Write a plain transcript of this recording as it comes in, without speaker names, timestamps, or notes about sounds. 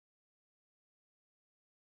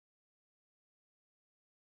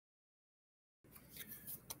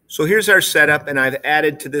So here's our setup, and I've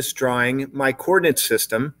added to this drawing my coordinate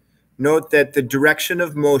system. Note that the direction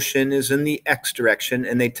of motion is in the x direction,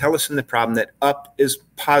 and they tell us in the problem that up is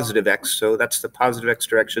positive x, so that's the positive x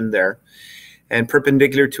direction there. And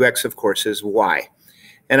perpendicular to x, of course, is y.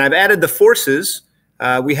 And I've added the forces.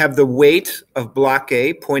 We have the weight of block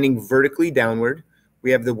A pointing vertically downward.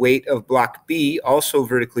 We have the weight of block B also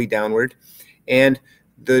vertically downward. And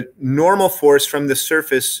the normal force from the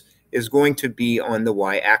surface is going to be on the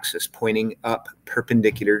y-axis, pointing up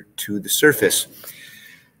perpendicular to the surface.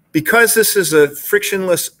 Because this is a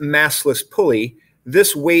frictionless, massless pulley,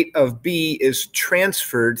 this weight of B is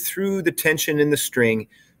transferred through the tension in the string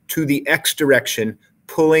to the x direction,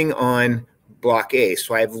 pulling on block A.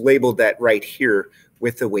 So I've labeled that right here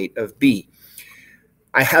with the weight of B.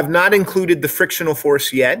 I have not included the frictional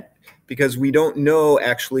force yet because we don't know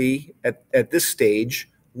actually at this stage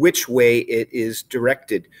which way it is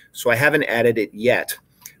directed. So I haven't added it yet.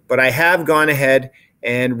 But I have gone ahead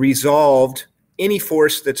and resolved any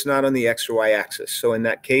force that's not on the x or y axis. So in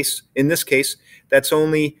this case, that's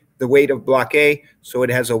only the weight of block A, so it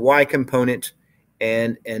has a y component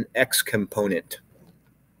and an x component.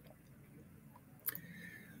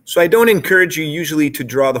 So I don't encourage you usually to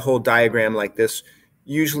draw the whole diagram like this.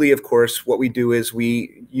 Usually, of course, what we do is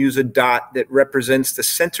we use a dot that represents the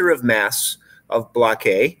center of mass of block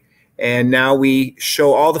A, and now we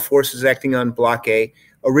show all the forces acting on block A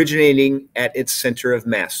originating at its center of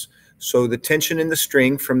mass. So the tension in the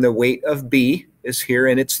string from the weight of B is here,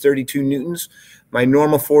 and it's 32 newtons. My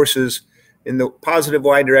normal forces in the positive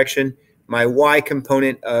y direction, my y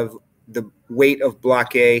component of the weight of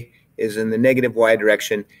block A is in the negative y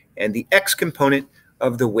direction, and the x component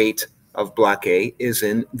of the weight of block A is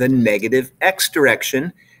in the negative x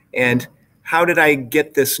direction. And how did I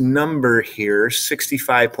get this number here,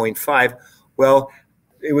 65.5? Well,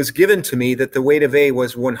 it was given to me that the weight of A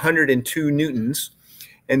was 102 newtons.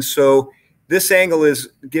 And so this angle is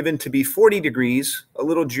given to be 40 degrees. A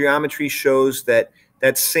little geometry shows that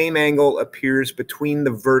that same angle appears between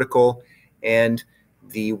the vertical and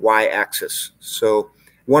the y-axis. So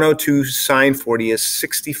 102 sine 40 is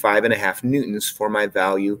 65.5 newtons for my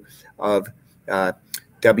value of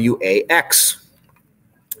WAX.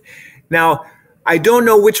 Now, I don't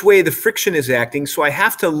know which way the friction is acting, so I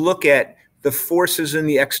have to look at the forces in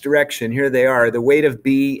the x direction. Here they are, the weight of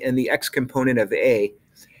B and the x component of A.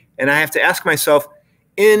 And I have to ask myself,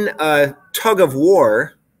 in a tug of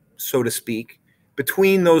war, so to speak,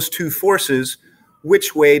 between those two forces,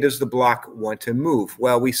 which way does the block want to move?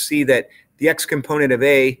 Well, we see that the x component of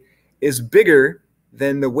A is bigger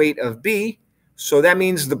than the weight of B, so that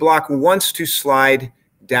means the block wants to slide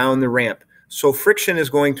down the ramp. So friction is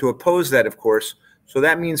going to oppose that, of course. So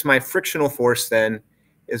that means my frictional force then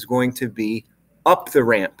is going to be up the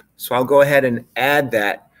ramp. So I'll go ahead and add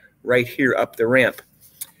that right here up the ramp.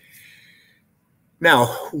 Now,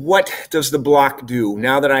 what does the block do?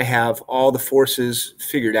 Now that I have all the forces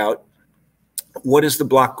figured out, what is the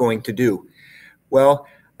block going to do? Well,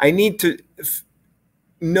 I need to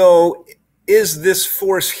know, is this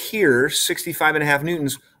force here, 65.5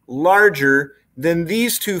 newtons, larger than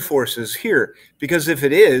these two forces here? Because if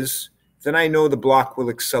it is, then I know the block will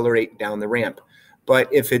accelerate down the ramp.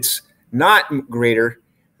 But if it's not greater,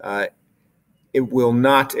 it will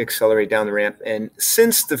not accelerate down the ramp. And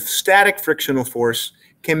since the static frictional force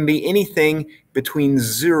can be anything between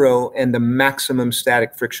 0 and the maximum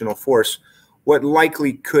static frictional force, what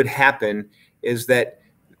likely could happen is that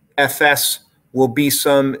Fs will be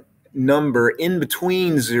some number in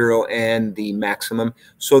between 0 and the maximum,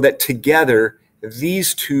 so that together,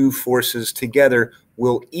 these two forces together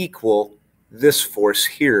will equal this force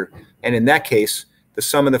here. And in that case, the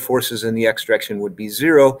sum of the forces in the x direction would be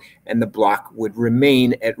 0, and the block would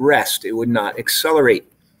remain at rest. It would not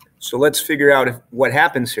accelerate. So let's figure out what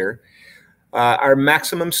happens here. Our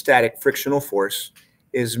maximum static frictional force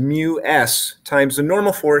is mu s times the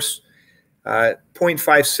normal force.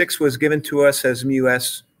 0.56 was given to us as mu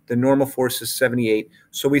s. The normal force is 78.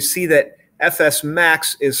 So we see that Fs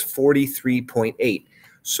max is 43.8.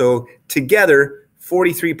 So together,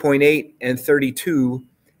 43.8 and 32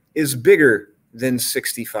 is bigger than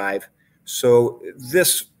 65. So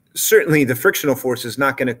this, certainly the frictional force is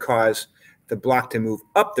not going to cause the block to move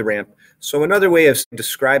up the ramp. So another way of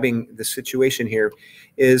describing the situation here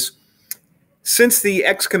is, since the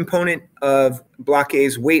x component of block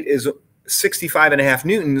A's weight is 65.5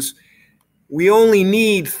 newtons, we only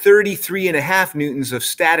need 33.5 newtons of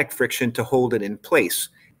static friction to hold it in place.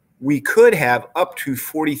 We could have up to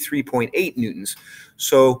 43.8 newtons.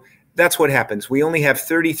 So that's what happens. We only have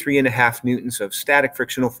 33.5 newtons of static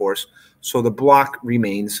frictional force, so the block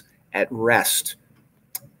remains at rest.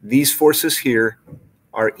 these forces here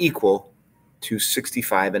are equal to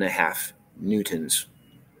 65.5 newtons.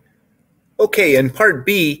 Okay, in part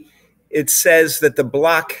B, it says that the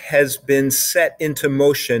block has been set into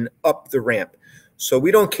motion up the ramp. So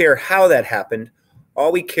we don't care how that happened.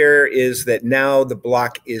 All we care is that now the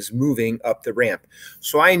block is moving up the ramp.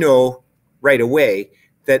 So I know right away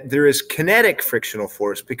that there is kinetic frictional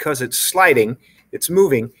force because it's sliding, it's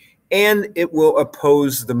moving, and it will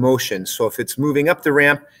oppose the motion. So if it's moving up the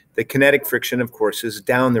ramp, the kinetic friction, of course, is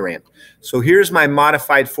down the ramp. So here's my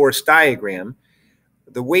modified force diagram.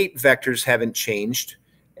 The weight vectors haven't changed,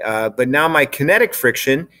 but now my kinetic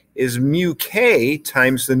friction is mu k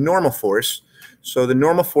times the normal force. So the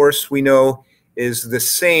normal force we know is the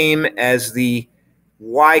same as the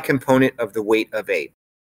y component of the weight of A.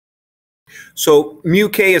 So mu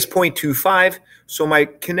k is 0.25, so my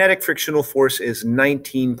kinetic frictional force is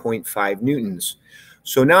 19.5 newtons.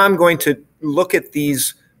 So now I'm going to look at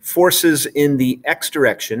these forces in the x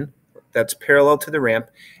direction, that's parallel to the ramp,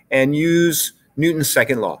 and use Newton's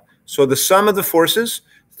second law. So the sum of the forces,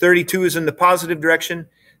 32 is in the positive direction,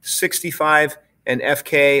 65 and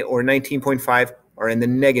Fk, or 19.5, are in the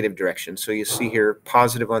negative direction. So you see here,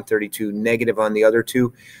 positive on 32, negative on the other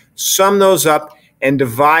two. Sum those up and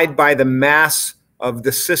divide by the mass of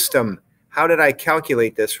the system. How did I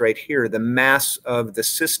calculate this right here? The mass of the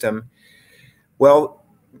system. Well,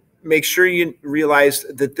 make sure you realize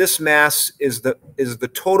that this mass is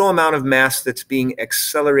the total amount of mass that's being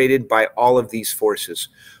accelerated by all of these forces.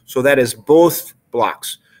 So that is both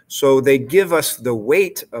blocks. So they give us the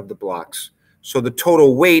weight of the blocks. So the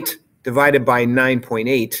total weight divided by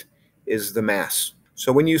 9.8 is the mass.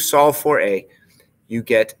 So when you solve for A, you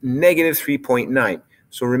get negative 3.9.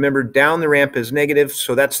 So remember, down the ramp is negative,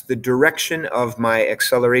 so that's the direction of my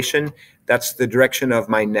acceleration. That's the direction of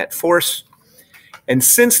my net force. And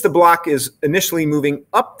since the block is initially moving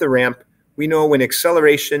up the ramp, we know when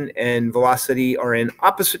acceleration and velocity are in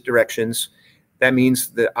opposite directions, that means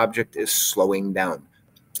the object is slowing down.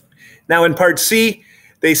 Now in part C,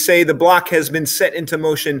 they say the block has been set into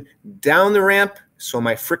motion down the ramp, so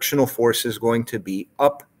my frictional force is going to be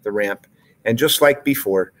up the ramp. And just like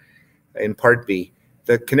before, in part B,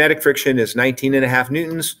 the kinetic friction is 19.5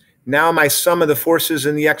 newtons. Now my sum of the forces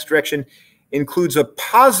in the x direction includes a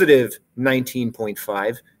positive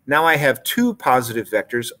 19.5. Now I have two positive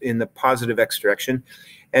vectors in the positive x direction,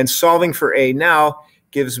 and solving for A now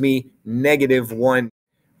gives me negative 1.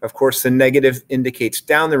 Of course, the negative indicates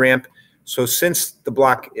down the ramp, so since the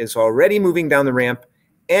block is already moving down the ramp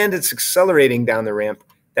and it's accelerating down the ramp,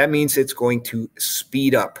 that means it's going to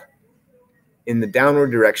speed up in the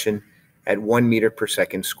downward direction at 1 meter per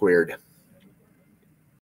second squared.